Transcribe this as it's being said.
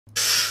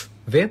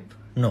Vape?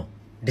 No.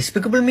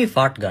 Despicable Me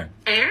fart gun.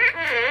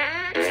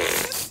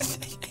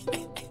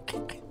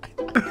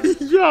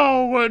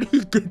 Yo, where did he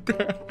get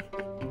that?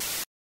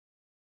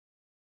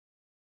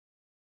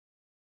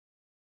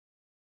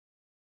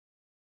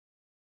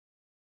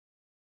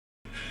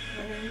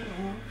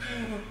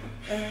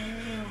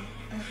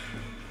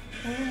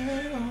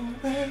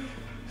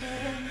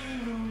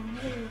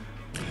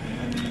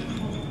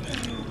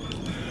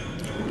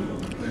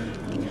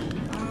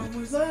 I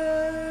was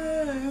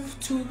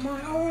left to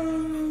my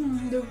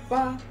own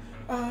devices.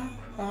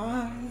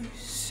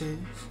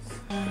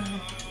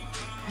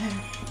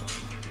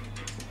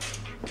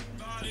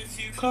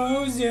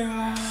 Close your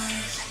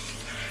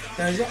eyes,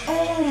 does it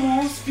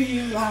almost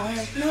feel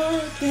like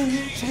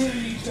nothing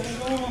changed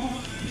at all?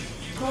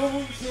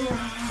 Close your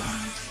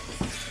eyes.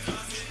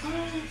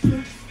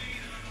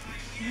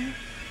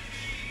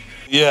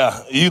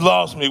 Yeah, you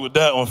lost me with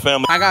that one,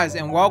 family. Hi guys,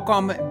 and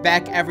welcome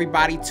back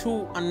everybody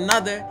to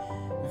another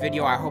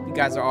video. I hope you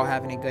guys are all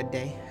having a good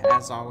day,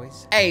 as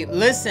always. Hey,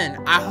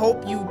 listen, I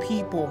hope you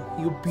people,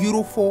 you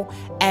beautiful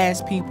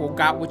ass people,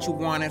 got what you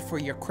wanted for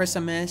your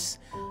Christmas.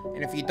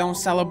 And if you don't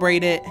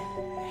celebrate it,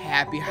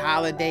 happy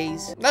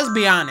holidays. Let's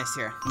be honest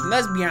here.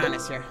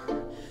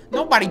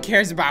 Nobody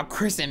cares about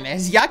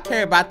Christmas. Y'all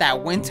care about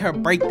that winter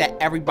break that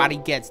everybody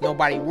gets.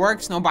 Nobody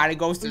works, nobody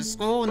goes to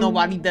school,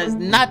 nobody does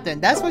nothing.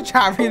 That's what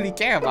y'all really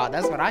care about.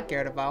 That's what I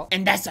cared about.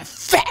 And that's a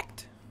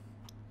fact.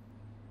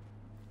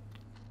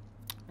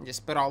 I just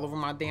spit all over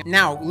my damn.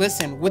 Now,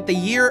 listen, with the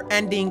year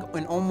ending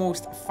in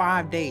almost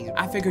 5 days,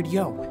 I figured,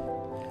 yo,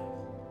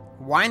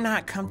 why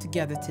not come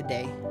together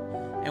today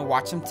and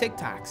watch some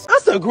TikToks?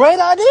 That's a great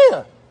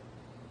idea.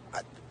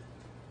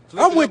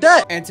 I'm with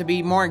that. And to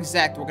be more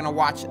exact, we're gonna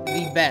watch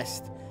the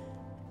best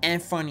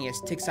and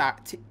funniest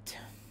TikTok.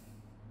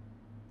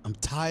 I'm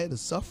tired of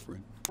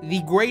suffering.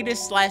 The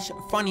greatest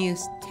 /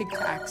 funniest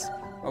TikToks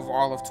of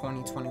all of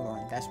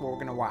 2021. That's what we're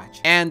gonna watch.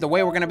 And the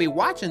way we're gonna be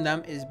watching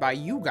them is by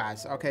you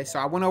guys. Okay, so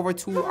I went over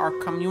to our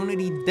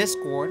community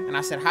Discord and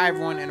I said, hi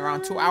everyone, in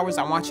around 2 hours,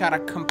 I want y'all to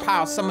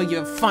compile some of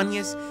your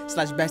funniest /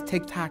 best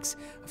TikToks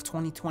of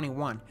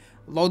 2021.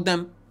 Load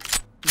them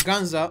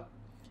guns up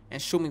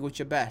and shoot me with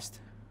your best.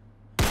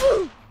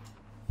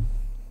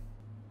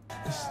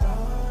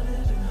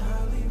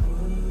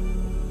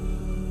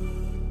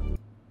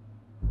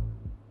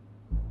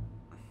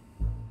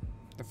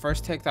 The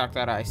first TikTok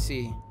that I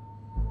see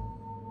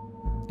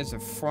is a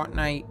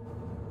Fortnite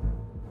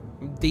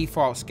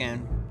default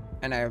skin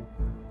and a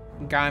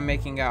guy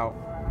making out.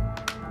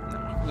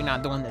 No, we're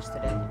not doing this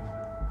today.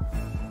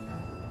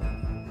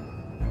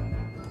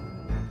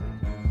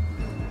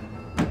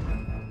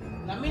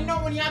 Let me know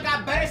when y'all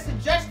got better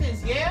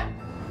suggestions, yeah?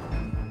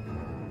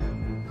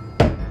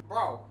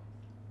 Bro.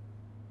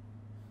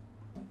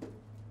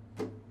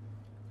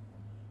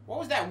 What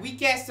was that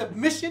weak ass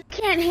submission?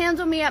 Can't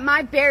handle me at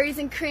my berries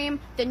and cream,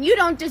 then you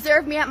don't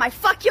deserve me at my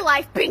fuck your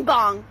life bing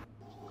bong.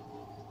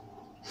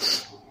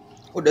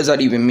 What does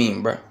that even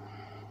mean, bruh?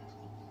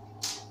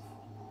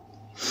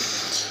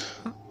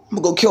 I'm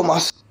gonna go kill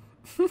myself.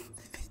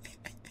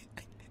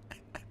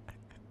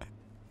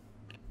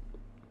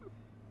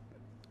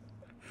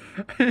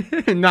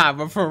 Nah,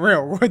 but for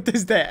real, what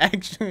does that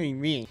actually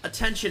mean?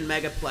 Attention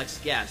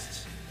Megaplex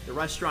guests, the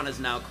restaurant is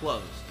now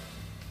closed.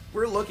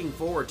 We're looking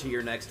forward to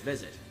your next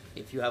visit.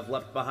 If you have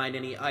left behind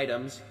any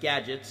items,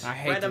 gadgets,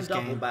 random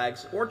duffel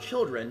bags, or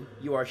children,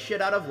 you are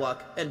shit out of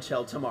luck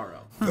until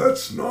tomorrow.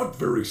 That's not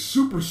very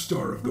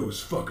superstar of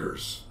those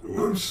fuckers.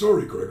 I'm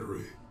sorry,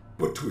 Gregory,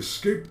 but to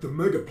escape the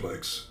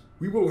Megaplex,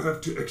 we will have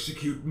to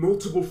execute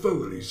multiple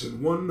felonies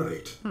in one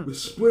night with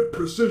split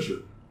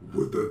precision.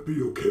 Would that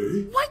be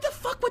okay? Why the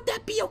fuck would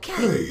that be okay?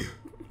 Hey,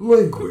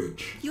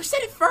 language. You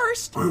said it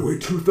first. I weigh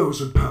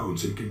 2,000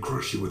 pounds and can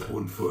crush you with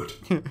 1 foot.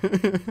 Fair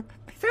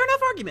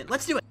enough argument.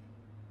 Let's do it.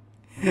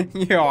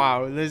 Yo,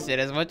 wow, listen,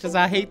 as much as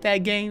I hate that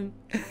game,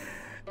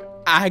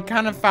 I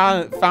kind of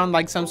found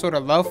like some sort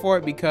of love for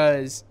it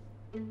because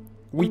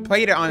we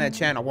played it on that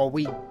channel. Well,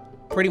 we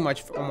pretty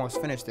much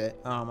almost finished it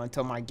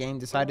until my game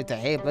decided to,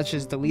 hey, let's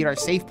just delete our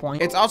save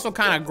point. It's also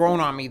kind of grown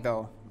on me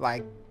though,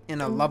 like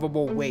in a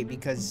lovable way,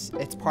 because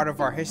it's part of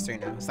our history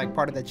now. It's like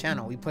part of the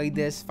channel. We played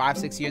this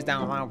 5-6 years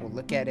down the line. We'll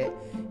look at it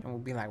and we'll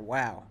be like,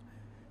 wow,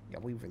 yeah,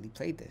 we really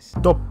played this.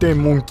 Top 10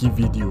 monkey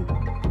video.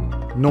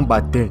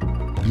 Number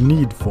 10.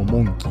 Need for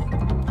monkey.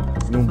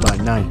 Number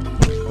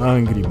 9,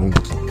 angry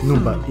monkey.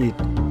 Number 8,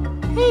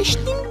 hey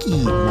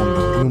stinky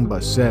monkey. Number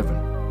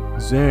 7,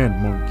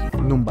 Zen monkey.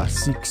 Number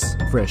 6,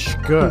 fresh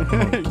cut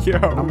monkey. Yo,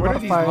 Number what are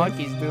these 5,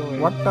 monkeys doing?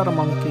 water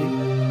monkey.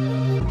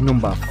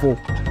 Number 4,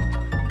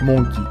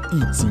 monkey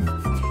eating.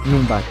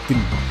 Number 3,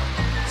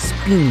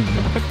 spinning.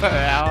 What the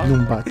hell?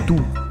 Number 2,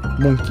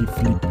 monkey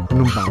flip.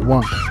 Number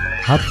 1,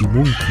 happy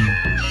monkey.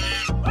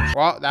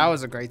 Well, that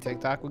was a great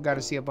TikTok. We got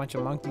to see a bunch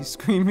of monkeys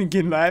screaming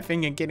and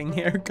laughing and getting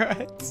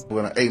haircuts.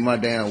 When I ate my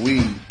damn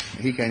weed,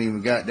 he can't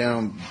even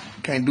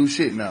can't do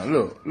shit now.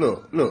 Look.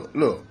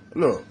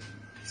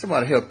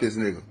 Somebody help this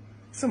nigga.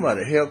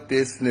 Somebody help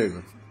this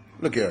nigga.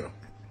 Look at him.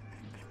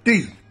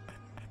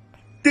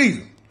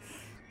 Diesel.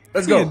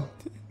 Let's go.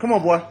 Come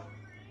on, boy.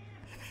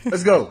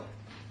 Let's go.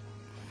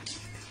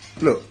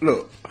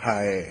 Look.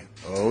 Hi.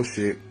 Oh,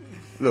 shit.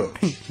 Look.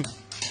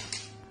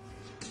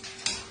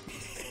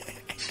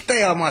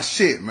 Stay out my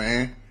shit,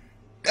 man.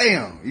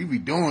 Damn, you be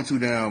doing too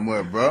damn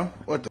much, bro.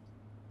 What the?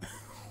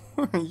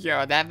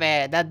 Yo,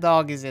 that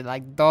dog is in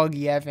like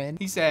doggy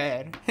effing. He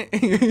said,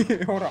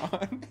 hold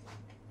on.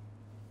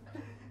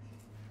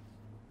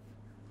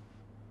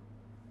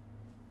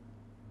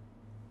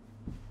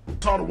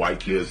 All the white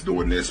kids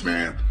doing this,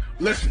 man.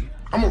 Listen,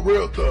 I'm a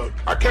real thug.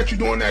 I catch you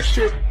doing that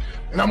shit,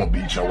 and I'm gonna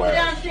beat your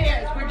ass.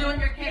 Downstairs, we're doing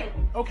your cake.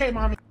 Okay,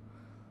 mommy.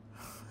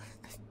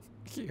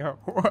 Yo,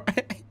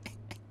 what?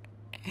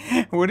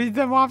 What did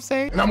the mom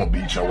say? And I'm gonna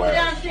beat your ass.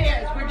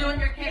 Downstairs, we're doing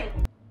your cake.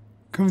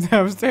 Come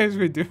downstairs,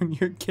 we're doing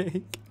your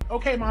cake.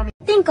 Okay, mommy.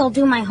 Think I'll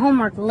do my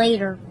homework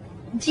later.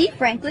 Gee,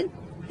 Franklin,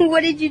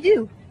 what did you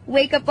do?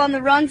 Wake up on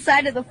the wrong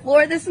side of the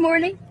floor this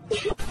morning?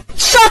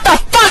 Shut the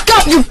fuck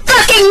up, you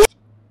fucking...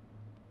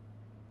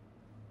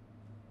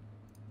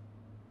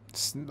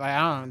 Like, I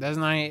don't know, that's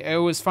not, it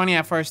was funny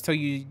at first till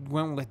you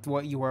went with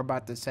what you were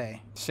about to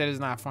say. Shit is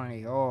not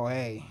funny. Oh,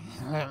 hey,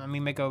 let me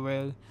make a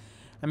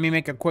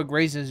quick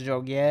racist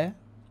joke, yeah?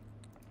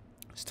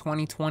 It's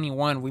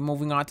 2021, we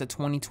moving on to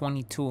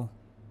 2022.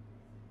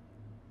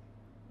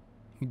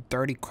 You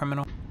dirty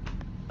criminal.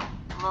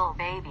 Little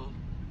baby.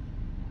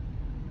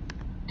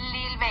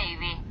 Lil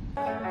baby.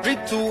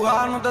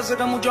 Ritual, no te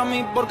acerques mucho a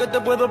mí porque te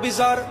puedo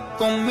pisar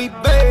con mi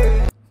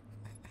baby.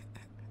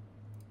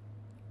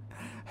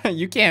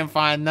 You can't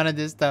find none of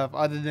this stuff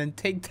other than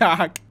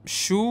TikTok.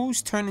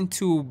 Shoes turn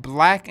into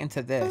black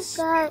into this.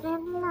 Shouldn't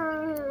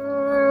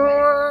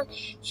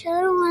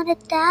wanna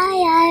die,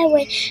 I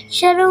wait.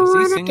 Shouldn't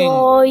wanna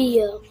die.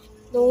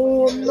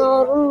 No, I'm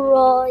not a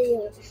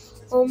riot.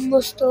 I'm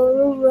a star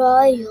of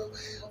riot.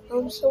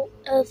 I'm so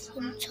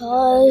effing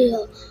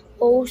tired.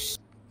 Oh,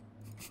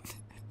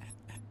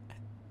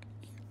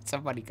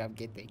 somebody come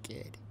get that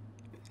kid.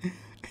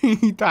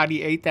 He thought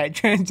he ate that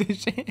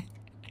transition.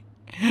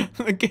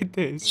 Look at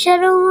this.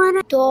 Shouldn't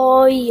wanna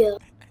die.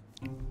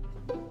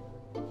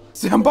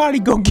 Somebody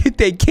go get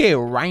that kid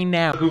right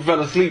now. Who fell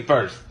asleep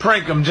first?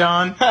 Prank him,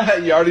 John.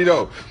 You already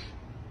know.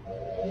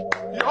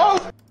 Yo.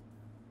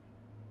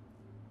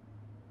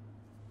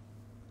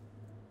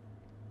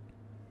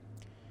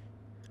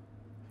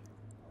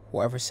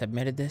 Whoever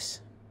submitted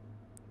this,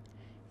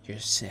 you're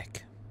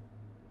sick.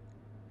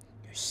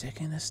 You're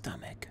sick in the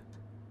stomach.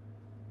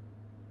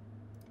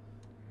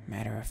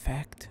 Matter of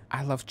fact,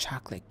 I love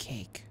chocolate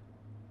cake.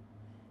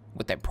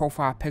 With that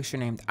profile picture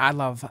named I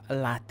Love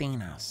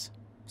Latinas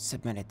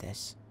submitted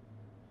this.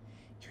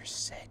 You're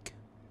sick.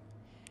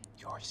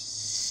 You're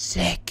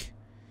sick.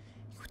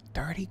 You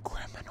dirty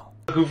criminal.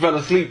 Who fell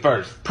asleep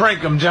first? Prank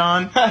him,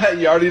 John.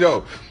 You already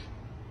know.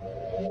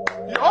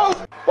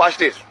 Yo. Watch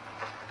this.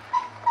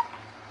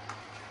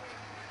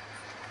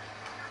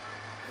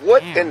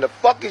 What in the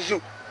fuck is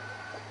you?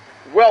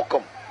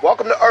 Welcome.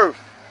 Welcome to Earth.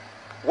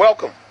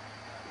 Welcome.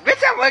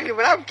 Bitch, I'm lucky,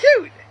 but I'm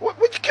cute. What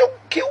you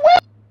cute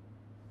what?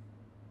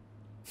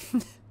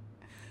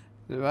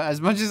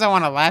 As much as I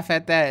want to laugh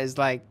at that, it's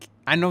like,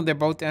 I know they're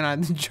both in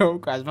on the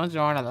joke. As much as I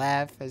want to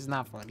laugh, it's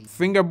not funny.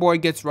 Finger boy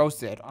gets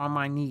roasted on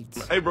my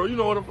knees. Hey, bro, you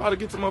know how to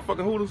get to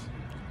motherfucking Hooters?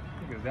 I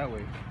think it's that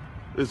way.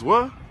 It's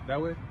what?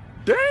 That way?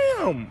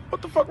 Damn!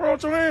 What the fuck wrong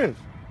with your hands?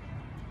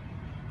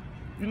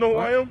 You know who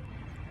I am?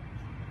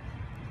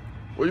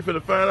 Well, you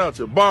finna find out.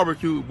 Your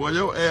barbecue, boy.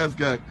 Your ass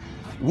got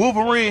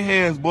Wolverine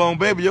hands, boy.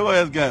 Baby, your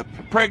ass got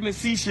pregnant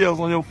seashells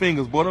on your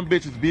fingers, boy. Them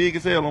bitches big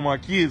as hell on my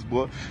kids,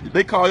 boy.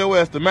 They call your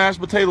ass the mashed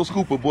potato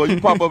scooper, boy.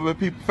 You pop up at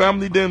people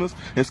family dinners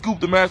and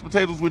scoop the mashed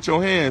potatoes with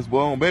your hands,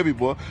 boy. On baby,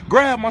 boy.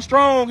 Grab my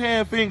strong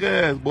hand finger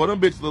ass, boy.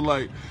 Them bitches look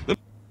like...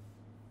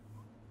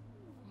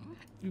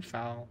 You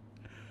foul.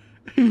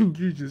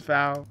 You just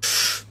foul.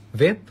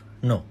 Vape?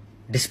 No.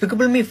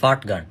 Despicable Me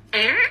fart gun.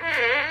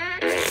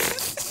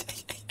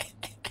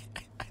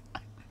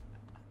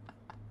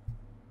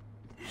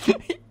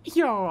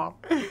 Yo.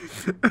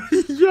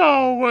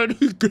 Yo, where did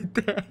he get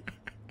that?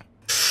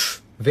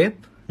 Vape?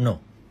 No.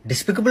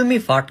 Despicable Me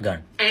fart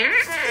gun.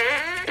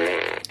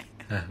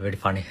 Very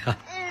funny.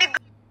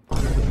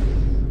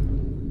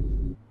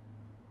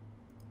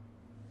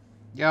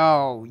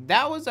 Yo,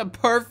 that was a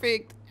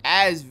perfect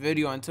ass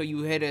video until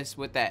you hit us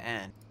with that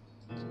end.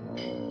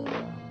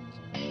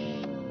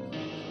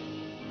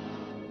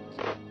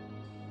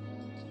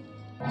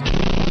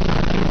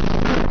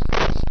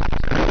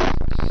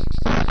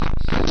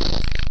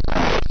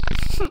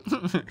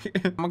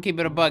 I'm gonna keep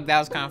it a bug. That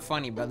was kind of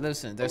funny, but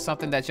listen, there's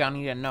something that y'all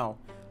need to know.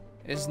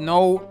 There's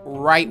no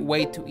right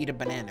way to eat a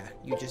banana.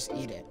 You just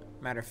eat it.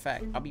 Matter of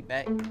fact, I'll be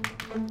back.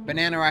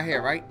 Banana right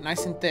here, right?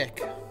 Nice and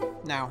thick.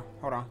 Now,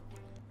 hold on.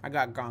 I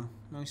got gum.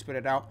 Let me spit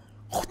it out.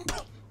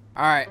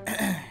 Alright.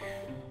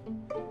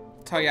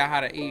 Tell y'all how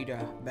to eat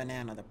a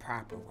banana the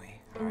proper way.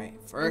 Alright,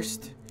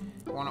 first,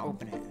 you want to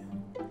open it.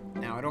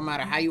 Now, it don't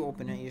matter how you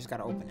open it, you just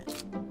gotta open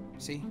it.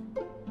 See?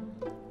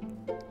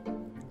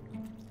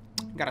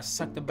 You gotta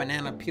suck the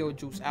banana peel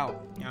juice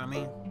out. You know what I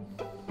mean?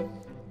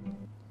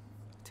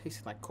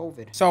 tasted like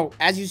COVID. So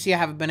as you see, I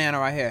have a banana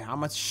right here.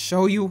 I'm gonna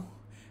show you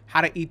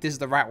how to eat this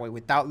the right way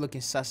without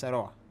looking sus at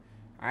all.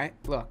 All right,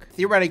 look.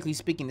 Theoretically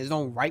speaking, there's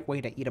no right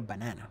way to eat a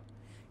banana.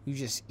 You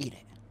just eat it.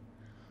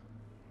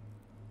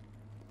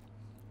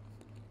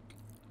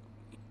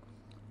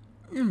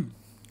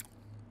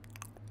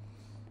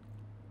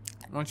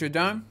 Once you're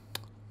done,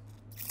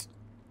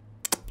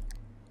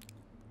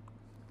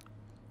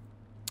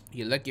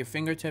 you lick your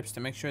fingertips to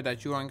make sure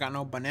that you ain't got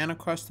no banana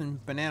crust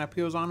and banana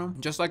peels on them.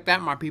 Just like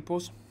that, my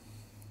peoples.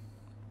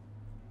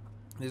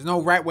 There's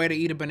no right way to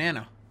eat a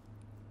banana.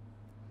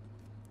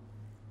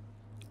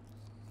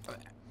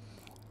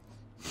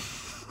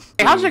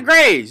 Hey, how's your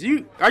grades?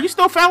 Are you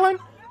still failing?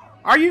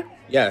 Are you?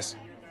 Yes.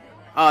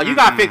 You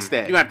gotta fix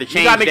that. You have to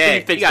change you gotta make that. sure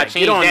you fix You gotta that.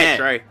 change Get on that.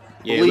 that, right?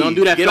 Yeah, Please. we don't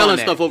do that Get felon on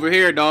that. stuff over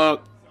here,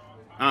 dog.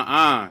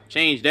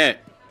 Change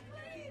that.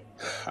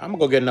 I'm gonna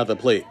go get another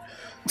plate.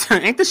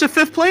 Ain't this your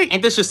 5th plate?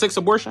 Ain't this your 6th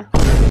abortion?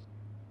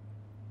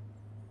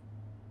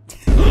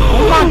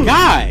 Oh my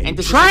God! Ain't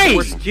this your 6th Trey,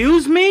 abortion?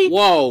 excuse me?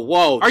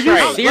 Whoa, Are Trey.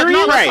 you serious?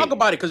 No, let's Trey. talk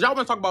about it, because y'all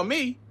want to talk about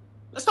me.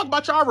 Let's talk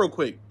about y'all real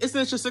quick. Isn't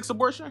this your 6th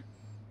abortion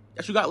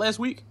that you got last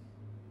week?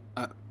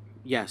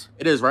 Yes.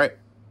 It is, right?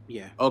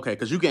 Yeah. Okay,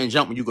 because you getting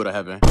jumped when you go to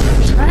heaven.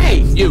 Trey!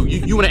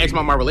 You want to ask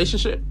about my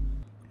relationship?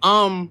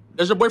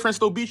 Does your boyfriend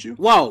still beat you?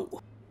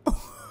 Whoa.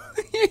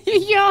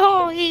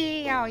 Yo,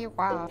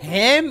 wow.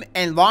 Him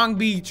and Long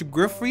Beach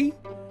Griffey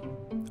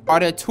are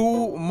the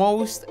 2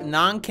 most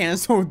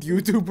non-canceled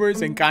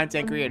YouTubers and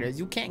content creators.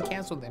 You can't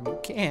cancel them. You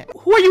can't.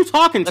 Who are you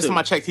talking to? Last time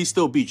I checked, he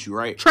still beat you,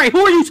 right? Trey, who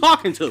are you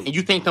talking to? And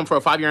you thanked him for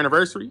a 5-year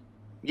anniversary?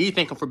 You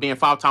thank him for being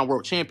 5-time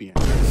world champion.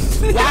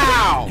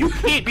 Wow. You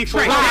can't be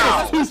Trey.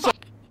 Wow.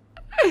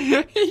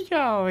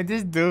 Yo,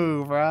 this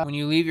dude, bro. When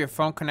you leave your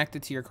phone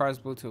connected to your car's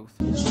Bluetooth.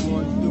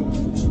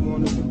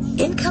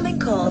 Incoming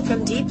call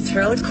from Deep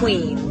Throat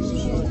Queen.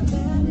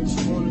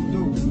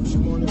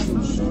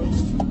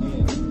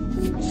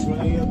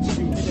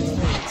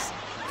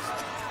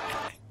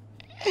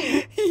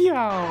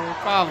 Yo,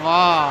 come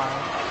on.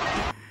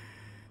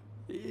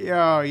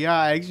 Yo,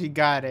 y'all actually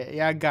got it.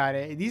 Y'all got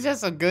it. These are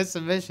some good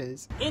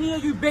submissions. Any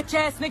of you bitch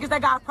ass niggas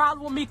that got a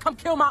problem with me, come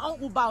kill my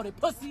uncle about it,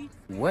 pussy.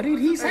 What did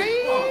he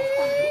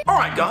say?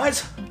 Alright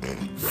guys,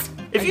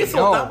 if you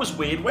thought that was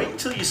weird, wait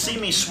until you see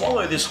me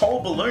swallow this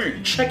whole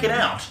balloon. Check it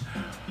out.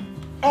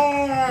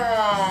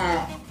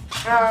 Whoa!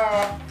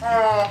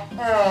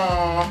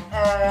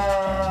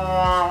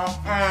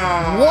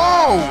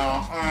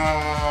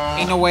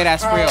 Ain't no way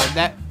that's real.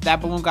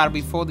 That balloon gotta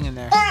be folding in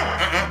there.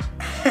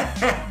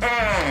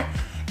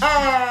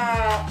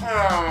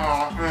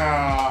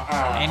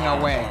 Ain't no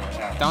way.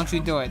 Don't you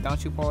do it.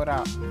 Don't you pull it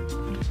out.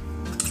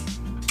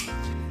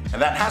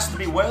 And that has to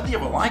be worthy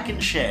of a like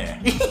and share.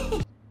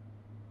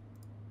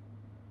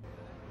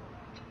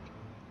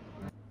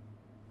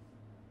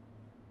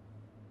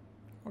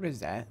 What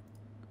is that?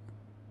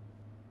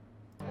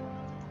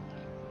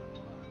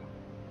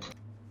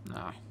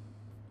 No.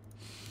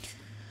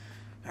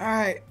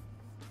 Alright.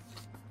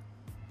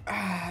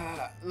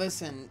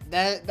 Listen,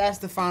 that's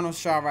the final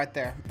straw right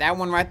there. That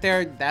one right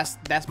there,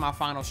 that's my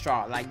final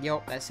straw. Like,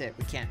 yo, that's it.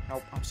 We can't.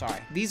 Nope, I'm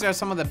sorry. These are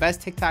some of the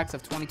best TikToks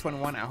of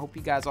 2021. I hope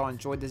you guys all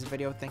enjoyed this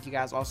video. Thank you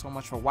guys all so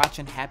much for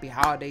watching. Happy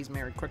holidays,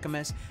 Merry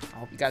Christmas. I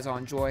hope you guys all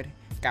enjoyed.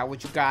 Got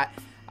what you got.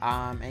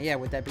 And yeah,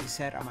 with that being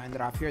said, I'm gonna end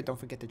it off here. Don't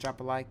forget to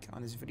drop a like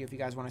on this video if you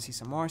guys want to see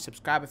some more.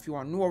 Subscribe if you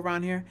are new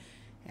around here.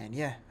 And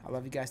yeah, I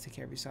love you guys. Take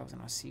care of yourselves,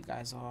 and I'll see you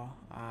guys all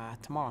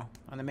tomorrow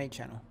on the main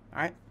channel.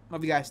 All right,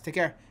 love you guys. Take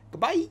care.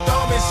 Goodbye.